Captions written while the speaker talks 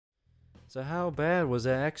So how bad was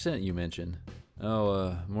that accident you mentioned?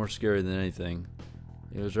 Oh, more scary than anything.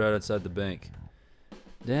 It was right outside the bank.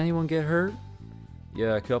 Did anyone get hurt?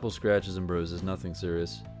 Yeah, a couple scratches and bruises, nothing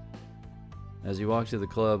serious. As you walk to the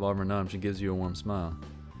club, arm in arm, she gives you a warm smile.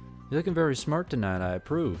 You're looking very smart tonight, I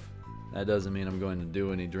approve. That doesn't mean I'm going to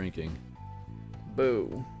do any drinking.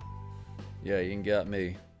 Boo. Yeah, you can got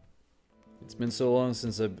me. It's been so long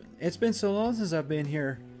since I've been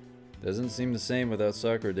here. Doesn't seem the same without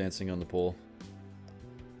Sakura dancing on the pole.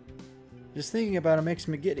 Just thinking about it makes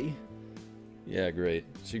me giddy. Yeah, great.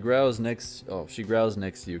 She growls next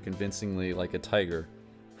to you convincingly like a tiger.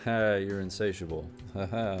 Ha, you're insatiable. Ha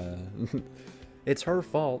ha. It's her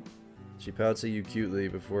fault. She pouts at you cutely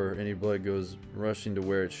before any blood goes rushing to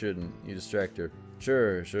where it shouldn't. You distract her.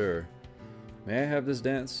 Sure, sure. May I have this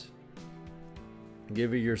dance? Give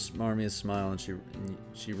her your smarmiest smile and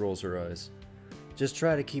she rolls her eyes. Just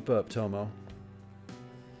try to keep up, Tomo.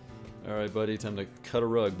 Alright, buddy, time to cut a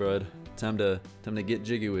rug, bud. Time to get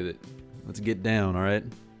jiggy with it. Let's get down, alright?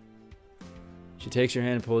 She takes your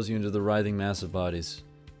hand and pulls you into the writhing mass of bodies.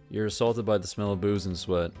 You're assaulted by the smell of booze and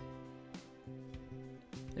sweat.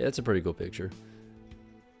 Yeah, it's a pretty cool picture.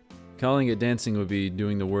 Calling it dancing would be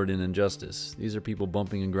doing the word an injustice. These are people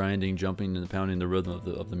bumping and grinding, jumping and pounding the rhythm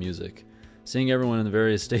of the music. Seeing everyone in the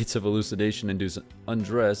various states of elucidation induce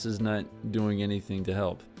undress is not doing anything to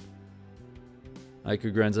help.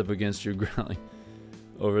 Aiko grinds up against you, growling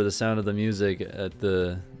over the sound of the music at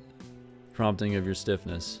the prompting of your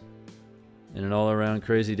stiffness. In an all-around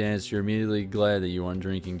crazy dance, you're immediately glad that you aren't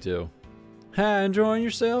drinking too. Ha, enjoying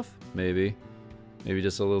yourself? Maybe. Maybe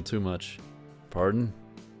just a little too much. Pardon?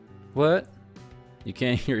 What? You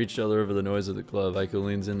can't hear each other over the noise of the club. Aiko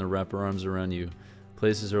leans in to wrap her arms around you,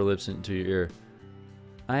 places her lips into your ear.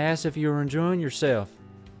 I asked if you were enjoying yourself.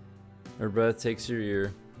 Her breath tickles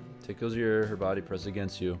your ear, her body presses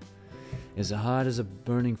against you. It's hot as a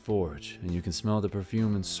burning forge, and you can smell the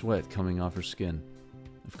perfume and sweat coming off her skin.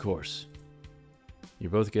 Of course. You're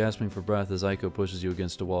both gasping for breath as Aiko pushes you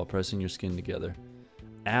against a wall, pressing your skin together.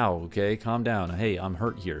 Ow, okay, calm down. Hey, I'm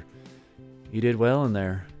hurt here. You did well in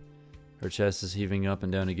there. Her chest is heaving up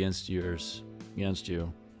and down against you.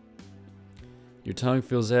 Your tongue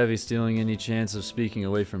feels heavy, stealing any chance of speaking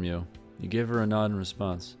away from you. You give her a nod in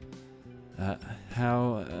response.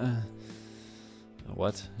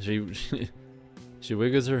 What? She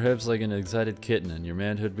wiggles her hips like an excited kitten, and your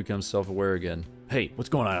manhood becomes self-aware again. Hey, what's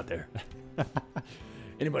going on out there?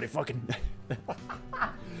 Anybody fucking...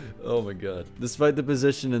 Oh my god. Despite the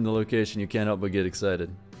position and the location, you can't help but get excited.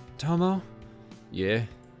 Tomo? Yeah?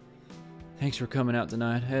 Thanks for coming out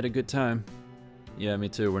tonight. I had a good time. Yeah, me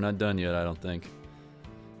too. We're not done yet, I don't think.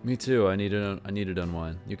 Me too. I need to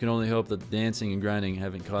unwind. You can only hope that the dancing and grinding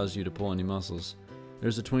haven't caused you to pull any muscles.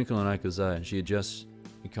 There's a twinkle in Aiko's eye, and she adjusts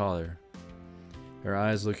your collar. Her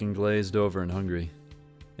eyes looking glazed over and hungry.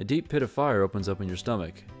 A deep pit of fire opens up in your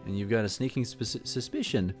stomach, and you've got a sneaking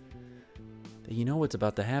suspicion that you know what's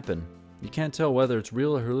about to happen. You can't tell whether it's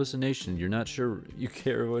real or hallucination. You're not sure you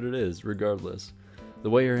care what it is, regardless. The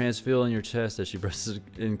way her hands feel on your chest as she presses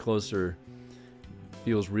in closer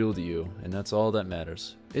feels real to you, and that's all that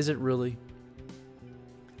matters. Is it really?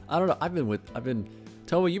 I don't know.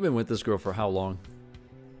 Tell me, you've been with this girl for how long?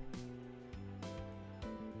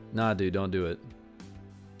 Nah, dude, don't do it.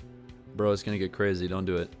 Bro, it's gonna get crazy. Don't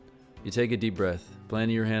do it. You take a deep breath,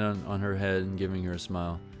 planting your hand on her head and giving her a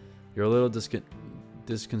smile. You're a little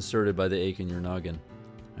disconcerted by the ache in your noggin.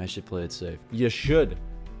 I should play it safe. You should.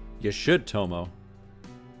 You should, Tomo.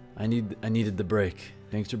 I needed the break.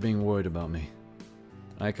 Thanks for being worried about me.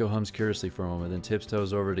 Aiko hums curiously for a moment, then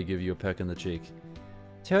tiptoes over to give you a peck in the cheek.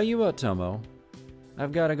 Tell you what, Tomo.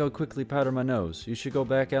 I've got to go quickly powder my nose. You should go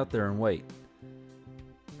back out there and wait.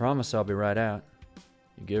 Promise I'll be right out.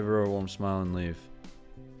 You give her a warm smile and leave.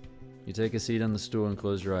 You take a seat on the stool and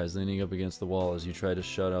close your eyes, leaning up against the wall as you try to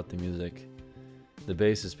shut out the music. The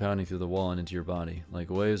bass is pounding through the wall and into your body,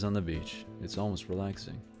 like waves on the beach. It's almost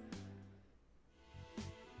relaxing.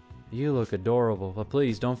 You look adorable, but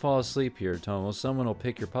please don't fall asleep here, Tomo. Someone will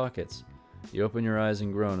pick your pockets. You open your eyes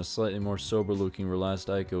and groan. A slightly more sober-looking, relaxed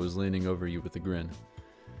Aiko is leaning over you with a grin.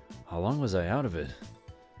 How long was I out of it?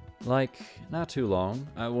 Like, not too long.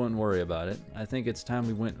 I wouldn't worry about it. I think it's time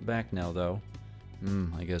we went back now, though.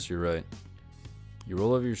 I guess you're right. You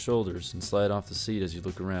roll over your shoulders and slide off the seat as you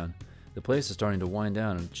look around. The place is starting to wind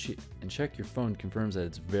down, and check your phone confirms that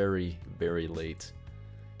it's very, very late.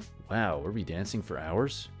 Wow, were we dancing for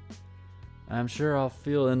hours? I'm sure I'll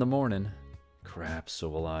feel it in the morning. Crap, so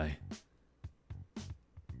will I.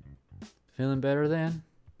 Feeling better then?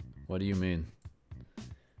 What do you mean?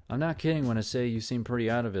 I'm not kidding when I say you seem pretty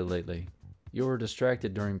out of it lately. You were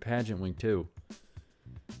distracted during pageant week too.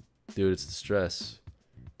 Dude, it's the stress.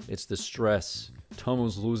 It's the stress.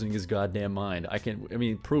 Tomo's losing his goddamn mind. I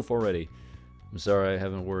mean, proof already. I'm sorry I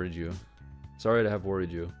haven't worried you. Sorry to have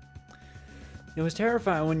worried you. It was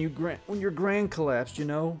terrifying when your grand collapsed, you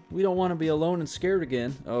know? We don't want to be alone and scared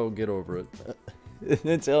again. Oh, get over it.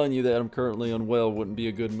 And telling you that I'm currently unwell wouldn't be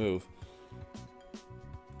a good move.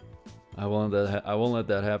 I won't let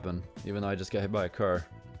that happen, even though I just got hit by a car.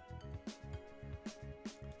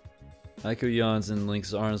 Aiko yawns and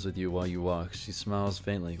links arms with you while you walk. She smiles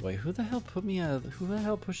faintly. Wait, who the hell pushed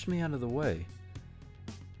me out of the way?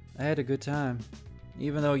 I had a good time,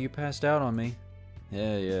 even though you passed out on me.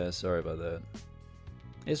 Yeah, sorry about that.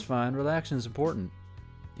 It's fine. Relaxing's important.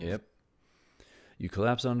 Yep. You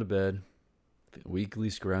collapse onto bed,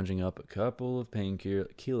 weakly scrounging up a couple of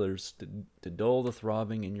painkillers to dull the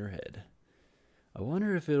throbbing in your head. I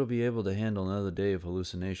wonder if it'll be able to handle another day of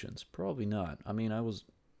hallucinations. Probably not. I mean, I was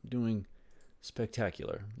doing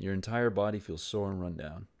spectacular. Your entire body feels sore and run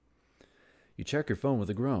down. You check your phone with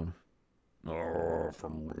a groan. Oh,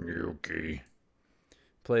 from Yuki.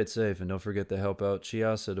 Play it safe and don't forget to help out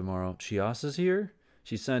Chiasa tomorrow. Chiasa's here?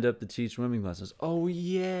 She signed up to teach swimming lessons. Oh,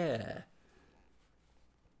 yeah.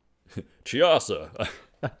 Chiasa.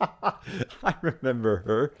 I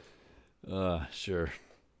remember her. Sure.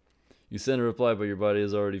 You send a reply, but your body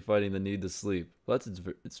is already fighting the need to sleep. Plus,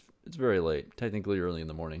 it's very late. Technically early in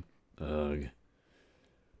the morning. Ugh.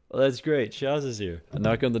 Well, that's great. Chiasa's here. A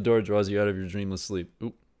knock on the door draws you out of your dreamless sleep.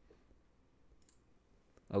 Oop.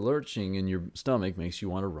 A lurching in your stomach makes you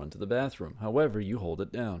want to run to the bathroom. However, you hold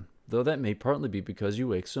it down. Though that may partly be because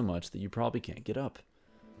you ache so much that you probably can't get up.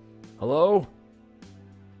 Hello?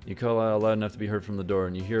 You call out loud enough to be heard from the door,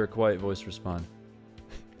 and you hear a quiet voice respond.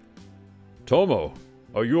 Tomo,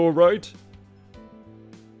 are you alright?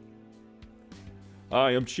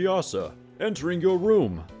 I am Chiasa, entering your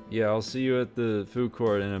room. Yeah, I'll see you at the food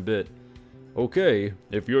court in a bit. Okay,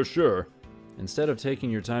 if you're sure. Instead of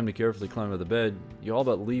taking your time to carefully climb out of the bed, you all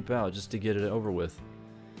but leap out just to get it over with.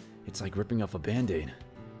 It's like ripping off a band-aid.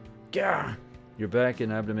 Gah! Your back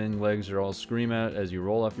and abdomen and legs are all scream out as you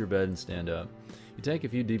roll off your bed and stand up. You take a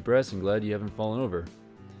few deep breaths and glad you haven't fallen over.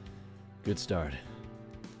 Good start.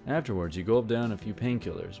 Afterwards, you gulp down a few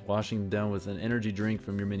painkillers, washing them down with an energy drink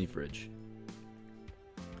from your mini fridge.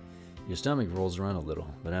 Your stomach rolls around a little,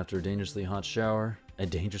 but after a dangerously hot shower,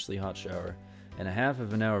 and a half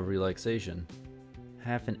an hour of relaxation,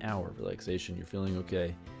 you're feeling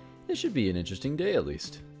okay. This should be an interesting day at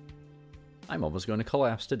least. I'm almost going to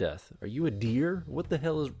collapse to death. Are you a deer? What the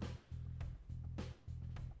hell is...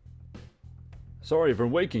 Sorry for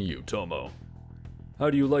waking you, Tomo. How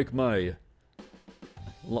do you like my...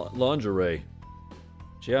 lingerie?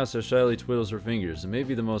 Chiasa shyly twiddles her fingers. It may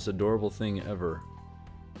be the most adorable thing ever.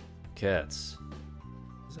 Cats.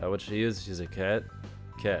 Is that what she is? She's a cat?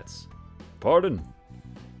 Cats. Pardon?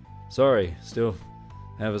 Sorry, still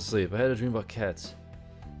half asleep. I had a dream about cats.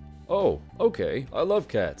 Oh, okay. I love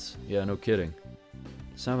cats. Yeah, no kidding.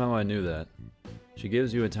 Somehow I knew that. She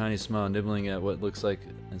gives you a tiny smile, nibbling at what looks like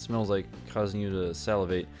and smells like, causing you to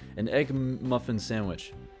salivate. An egg muffin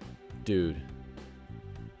sandwich. Dude.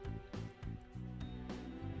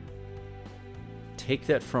 Take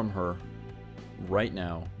that from her right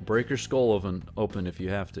now. Break her skull open if you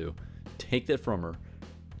have to. Take that from her.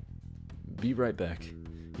 Be right back.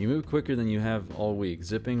 You move quicker than you have all week,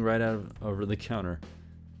 zipping right over the counter.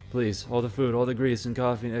 Please, all the food, all the grease and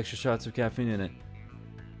coffee and extra shots of caffeine in it.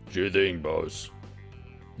 Sure thing, boss.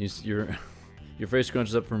 Your face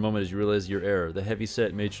scrunches up for a moment as you realize your error. The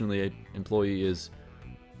heavy-set, matronly employee is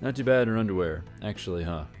not too bad in her underwear. Actually,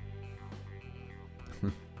 huh?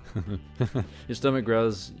 Your stomach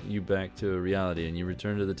growls you back to reality, and you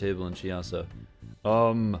return to the table in Chiasa.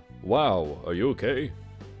 Wow, are you okay?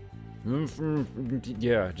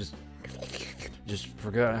 Yeah, just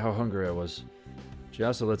forgot how hungry I was.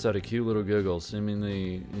 Chiasa lets out a cute little giggle,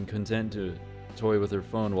 seemingly content to toy with her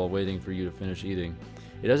phone while waiting for you to finish eating.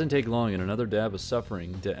 It doesn't take long and another dab of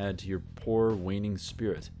suffering to add to your poor, waning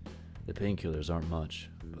spirit. The painkillers aren't much,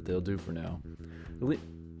 but they'll do for now.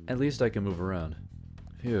 At least I can move around.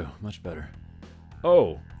 Phew, much better.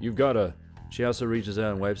 Oh, you've got a... Chiasa reaches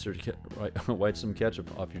out and wipes some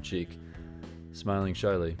ketchup off your cheek, smiling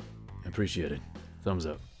shyly. Appreciate it. Thumbs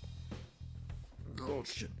up. Oh,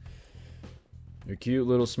 shit. Your cute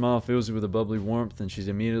little smile fills you with a bubbly warmth, and she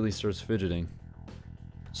immediately starts fidgeting.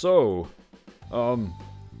 So,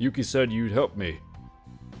 Yuki said you'd help me.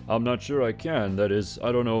 I'm not sure I can. That is,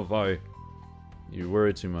 I don't know if I... You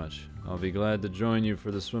worry too much. I'll be glad to join you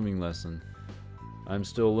for the swimming lesson. I'm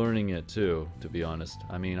still learning it too, to be honest.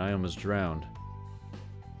 I mean, I almost drowned.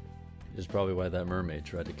 Which is probably why that mermaid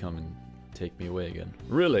tried to come and take me away again.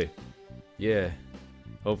 Really? Yeah.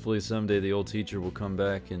 Hopefully someday the old teacher will come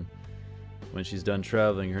back, and when she's done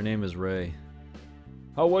traveling, her name is Ray.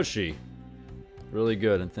 How was she? Really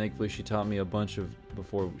good, and thankfully she taught me a bunch of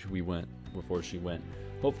before she went.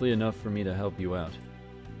 Hopefully enough for me to help you out.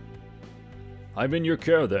 I'm in your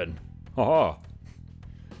care then. Haha.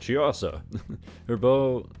 Chiasa.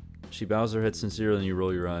 She bows her head sincerely and you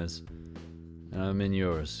roll your eyes. And I'm in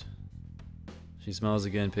yours. She smiles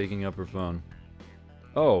again, picking up her phone.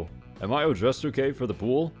 Oh, am I dressed okay for the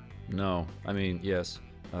pool? No, I mean, yes.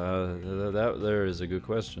 That there is a good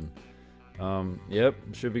question. Yep,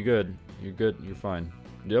 should be good. You're good, you're fine.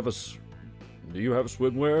 Do you have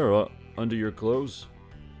swimwear under your clothes?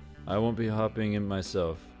 I won't be hopping in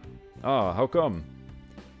myself. Ah, how come?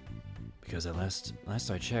 Because last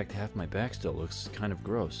I checked, half my back still looks kind of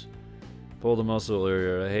gross. Pull the muscle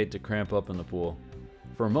area, I hate to cramp up in the pool.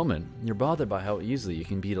 For a moment, you're bothered by how easily you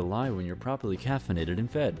can beat a lie when you're properly caffeinated and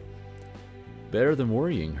fed. Better than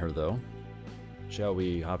worrying her, though. Shall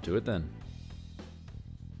we hop to it, then?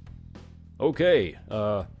 Okay,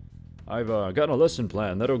 I've got a lesson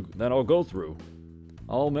plan that I'll go through.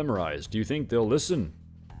 I'll memorize. Do you think they'll listen?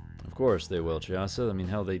 Of course they will, Chiasa. I mean,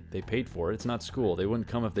 hell, they paid for it. It's not school. They wouldn't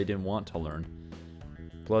come if they didn't want to learn.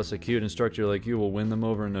 Plus, a cute instructor like you will win them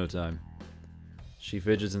over in no time. She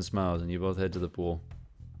fidgets and smiles, and you both head to the pool.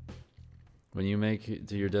 When you make it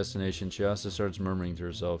to your destination, Chiasa starts murmuring to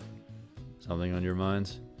herself. Something on your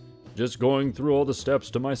mind? Just going through all the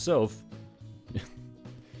steps to myself.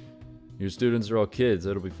 Your students are all kids,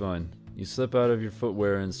 that'll be fine. You slip out of your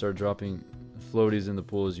footwear and start dropping floaties in the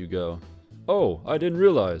pool as you go. Oh, I didn't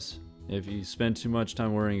realize. If you spend too much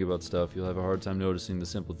time worrying about stuff, you'll have a hard time noticing the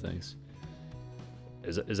simple things.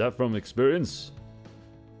 Is that from experience?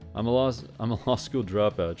 I'm a law school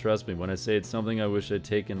dropout. Trust me when I say it's something I wish I'd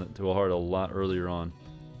taken to heart a lot earlier on.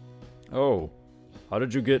 Oh, how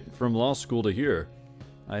did you get from law school to here?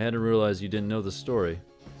 I hadn't realized you didn't know the story.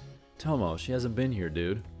 Tomo, she hasn't been here,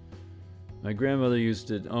 dude. My grandmother used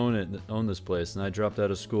to own this place, and I dropped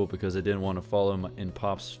out of school because I didn't want to follow in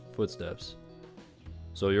Pop's footsteps.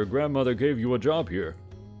 So your grandmother gave you a job here?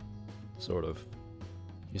 Sort of.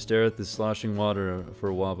 You stare at the sloshing water for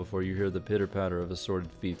a while before you hear the pitter-patter of assorted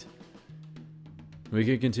feet. We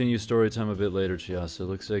can continue story time a bit later, Chiasa.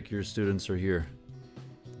 Looks like your students are here.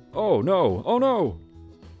 Oh no! Oh no!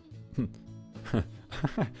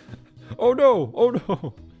 Oh no! Oh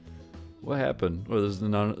no! What happened? Oh,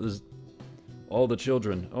 there's all the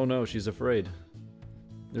children. Oh no, she's afraid.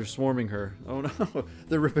 They're swarming her. Oh no!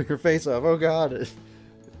 They're ripping her face off. Oh god!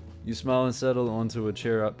 You smile and settle onto a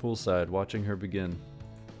chair at poolside, watching her begin.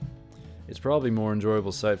 It's probably a more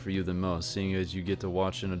enjoyable sight for you than most, seeing as you get to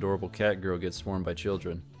watch an adorable cat girl get swarmed by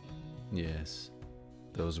children. Yes,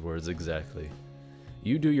 those words exactly.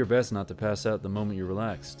 You do your best not to pass out the moment you're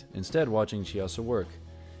relaxed, instead watching Chiasa work.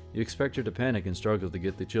 You expect her to panic and struggle to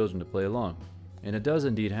get the children to play along, and it does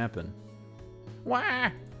indeed happen.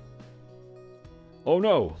 Wah! Oh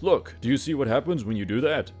no, look, do you see what happens when you do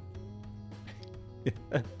that?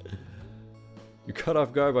 You're caught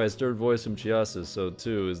off guard by a stern voice from Chiasa, so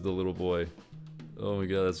too is the little boy. Oh my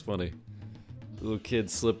god, that's funny. The little kid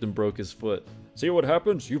slipped and broke his foot. See what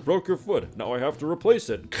happens? You broke your foot. Now I have to replace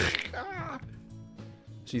it.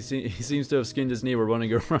 He seems to have skinned his knee while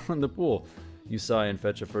running around the pool. You sigh and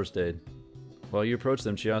fetch a first aid. While you approach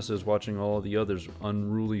them, Chiasa is watching all the others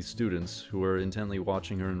unruly students who are intently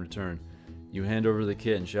watching her in return. You hand over the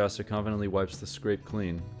kit and Chiasa confidently wipes the scrape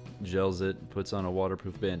clean, gels it, puts on a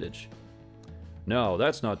waterproof bandage. No,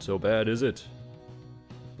 that's not so bad, is it?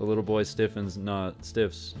 The little boy sniffs.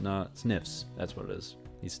 That's what it is.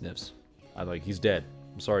 He sniffs. He's dead.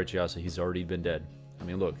 I'm sorry, Chiasa, he's already been dead. I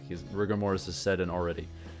mean, look, his rigor mortis is set in already.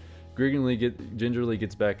 Gingerly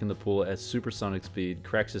gets back in the pool at supersonic speed,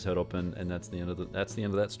 cracks his head open, and that's the end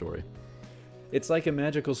of that story. It's like a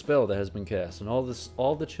magical spell that has been cast, and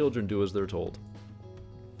all the children do as they're told.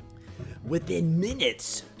 Within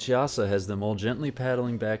minutes, Chiasa has them all gently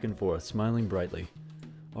paddling back and forth, smiling brightly.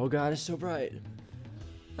 Oh god, it's so bright.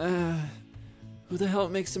 Who the hell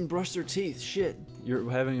makes them brush their teeth? Shit. You're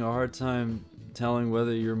having a hard time telling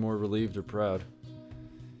whether you're more relieved or proud.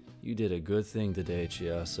 You did a good thing today,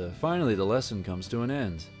 Chiasa. Finally, the lesson comes to an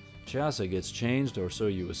end. Chiasa gets changed, or so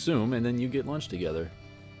you assume, and then you get lunch together.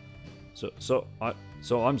 So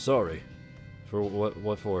I'm sorry. For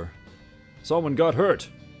what for? Someone got hurt.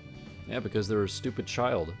 Yeah, because they're a stupid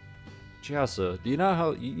child. Chiasa, do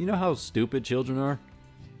you know how stupid children are?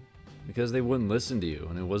 Because they wouldn't listen to you,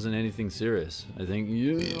 and it wasn't anything serious. I think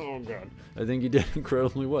you did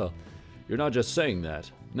incredibly well. You're not just saying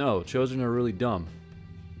that. No, children are really dumb.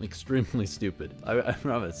 Extremely stupid. I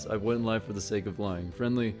promise. I wouldn't lie for the sake of lying.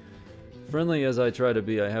 Friendly as I try to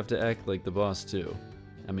be, I have to act like the boss too.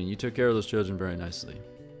 I mean, you took care of those children very nicely.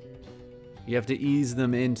 You have to ease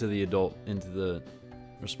them into the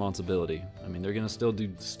responsibility. I mean, they're gonna still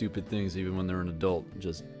do stupid things even when they're an adult.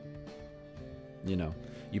 Just, you know.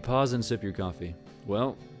 You pause and sip your coffee.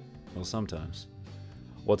 Well, sometimes.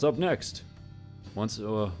 What's up next?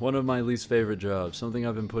 One of my least favorite jobs. Something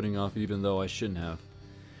I've been putting off even though I shouldn't have.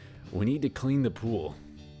 We need to clean the pool.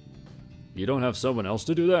 You don't have someone else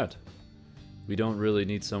to do that? We don't really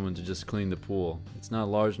need someone to just clean the pool. It's not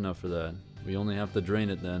large enough for that. We only have to drain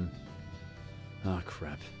it then. Ah,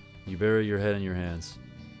 crap. You bury your head in your hands.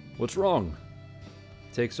 What's wrong?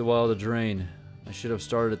 It takes a while to drain. I should have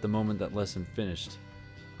started at the moment that lesson finished.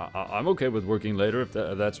 I'm okay with working later if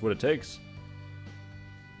that's what it takes.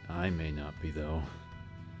 I may not be, though.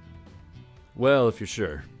 Well, if you're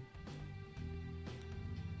sure.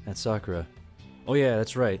 That's Sakura. Oh yeah,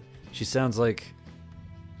 that's right. She sounds like...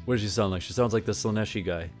 What does she sound like? She sounds like the Slaneshi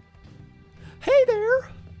guy. Hey there!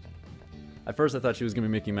 At first I thought she was gonna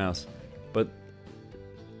be Mickey Mouse. But...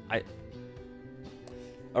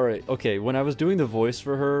 Alright, okay, when I was doing the voice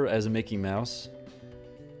for her as a Mickey Mouse...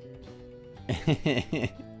 and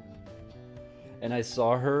I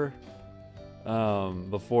saw her...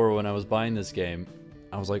 before when I was buying this game,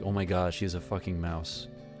 I was like, oh my god, she's a fucking mouse.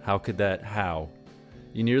 How could that... How?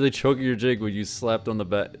 You nearly choked your jig when you slapped on the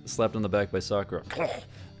back by Sakura.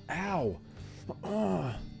 Ow!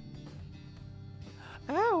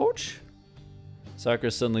 Ouch!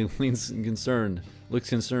 Sakura suddenly looks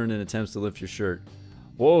concerned and attempts to lift your shirt.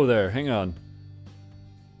 Whoa there, hang on.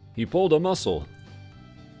 He pulled a muscle.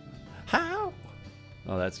 How?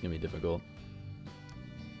 Oh, that's gonna be difficult.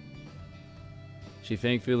 She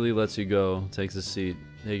thankfully lets you go, taking a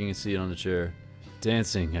seat on the chair.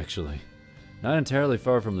 Dancing, actually. Not entirely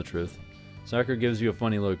far from the truth. Sakura gives you a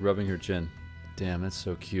funny look, rubbing her chin. Damn, that's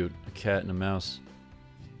so cute. A cat and a mouse.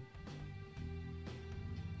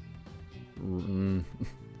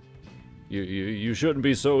 You shouldn't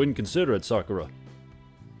be so inconsiderate, Sakura.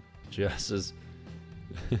 Chiasa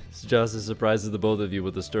surprises the both of you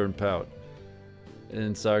with a stern pout.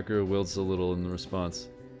 And Sakura wilts a little in the response.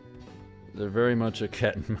 They're very much a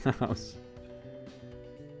cat and mouse.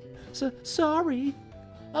 Sorry.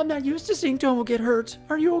 I'm not used to seeing Tomo get hurt.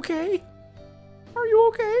 Are you okay? Are you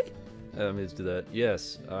okay? Let me just do that.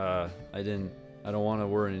 Yes. I don't want to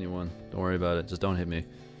worry anyone. Don't worry about it. Just don't hit me.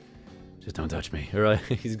 Just don't touch me. Alright?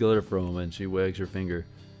 He's glitter for a moment. She wags her finger.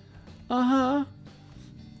 Uh-huh.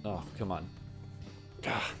 Oh, come on.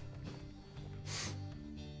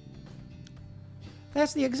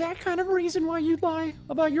 That's the exact kind of reason why you'd lie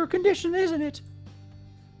about your condition, isn't it?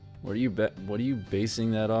 What are you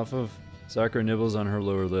basing that off of? Sakura nibbles on her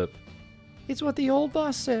lower lip. It's what the old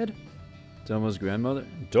boss said. Tomo's grandmother?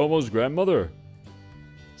 Tomo's grandmother!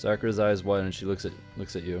 Sakura's eyes widen and she looks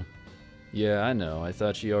at you. Yeah, I know. I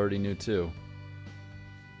thought she already knew too.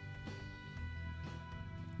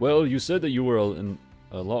 Well, you said that you were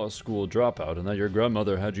a law school dropout and that your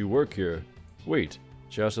grandmother had you work here. Wait.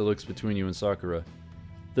 Chiasa looks between you and Sakura.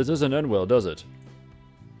 This doesn't end well, does it?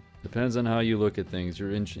 Depends on how you look at things.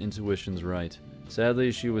 Your intuition's right.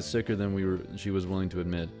 Sadly, she was sicker than she was willing to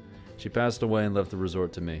admit. She passed away and left the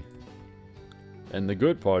resort to me. And the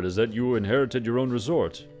good part is that you inherited your own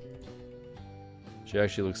resort. She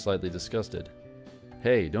actually looks slightly disgusted.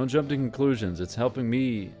 Hey, don't jump to conclusions. It's helping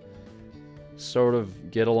me sort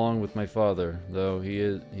of get along with my father, though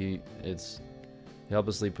it's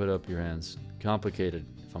helplessly put up your hands. Complicated,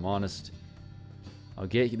 if I'm honest. I'll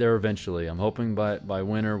get there eventually. I'm hoping by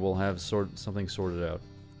winter we'll have something sorted out.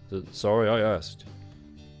 Sorry I asked.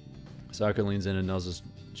 Sakura leans in and nuzzles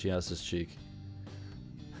Chiasa's cheek.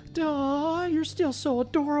 Duh, you're still so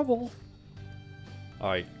adorable.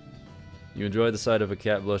 Alright. You enjoy the sight of a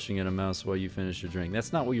cat blushing at a mouse while you finish your drink.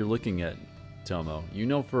 That's not what you're looking at, Tomo. You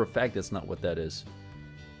know for a fact that's not what that is.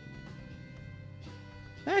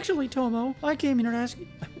 Actually, Tomo, I came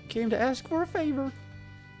to ask for a favor.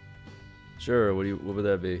 Sure, what would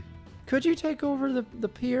that be? Could you take over the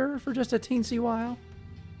pier for just a teensy while?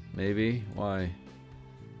 Maybe. Why?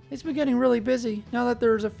 It's been getting really busy now that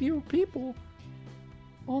there's a few people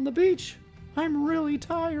on the beach. I'm really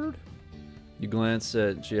tired. You glance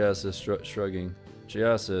at Chiasa, shrugging.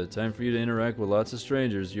 Chiasa, time for you to interact with lots of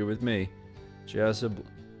strangers. You're with me. Chiasa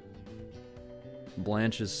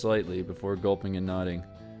blanches slightly before gulping and nodding.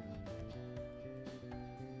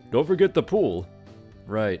 Don't forget the pool.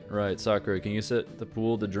 Right. Sakura, can you set the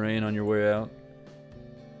pool to drain on your way out?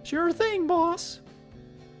 Sure thing, boss.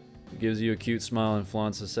 Gives you a cute smile and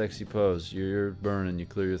flaunts a sexy pose. You're burning, you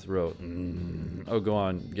clear your throat. Oh, go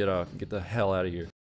on, get off, get the hell out of here.